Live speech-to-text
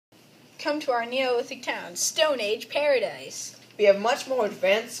Come to our Neolithic town, Stone Age paradise. We have much more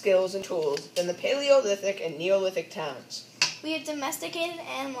advanced skills and tools than the Paleolithic and Neolithic towns. We have domesticated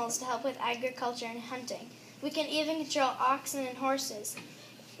animals to help with agriculture and hunting. We can even control oxen and horses.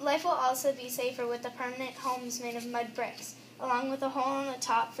 Life will also be safer with the permanent homes made of mud bricks, along with a hole on the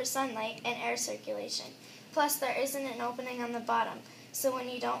top for sunlight and air circulation. Plus, there isn't an opening on the bottom, so when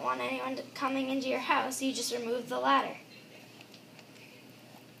you don't want anyone coming into your house, you just remove the ladder.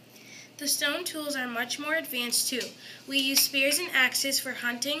 The stone tools are much more advanced too. We use spears and axes for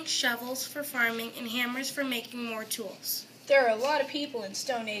hunting, shovels for farming, and hammers for making more tools. There are a lot of people in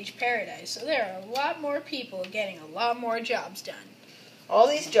Stone Age paradise, so there are a lot more people getting a lot more jobs done. All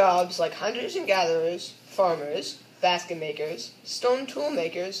these jobs, like hunters and gatherers, farmers, basket makers, stone tool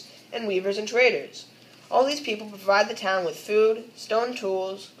makers, and weavers and traders. All these people provide the town with food, stone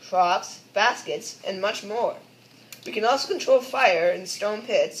tools, crops, baskets, and much more. We can also control fire in stone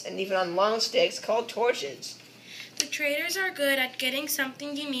pits and even on long sticks called torches. The traders are good at getting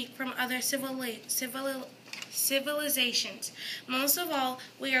something unique from other civilizations. Most of all,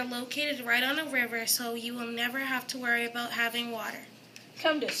 we are located right on a river, so you will never have to worry about having water.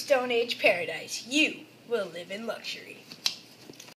 Come to Stone Age paradise. You will live in luxury.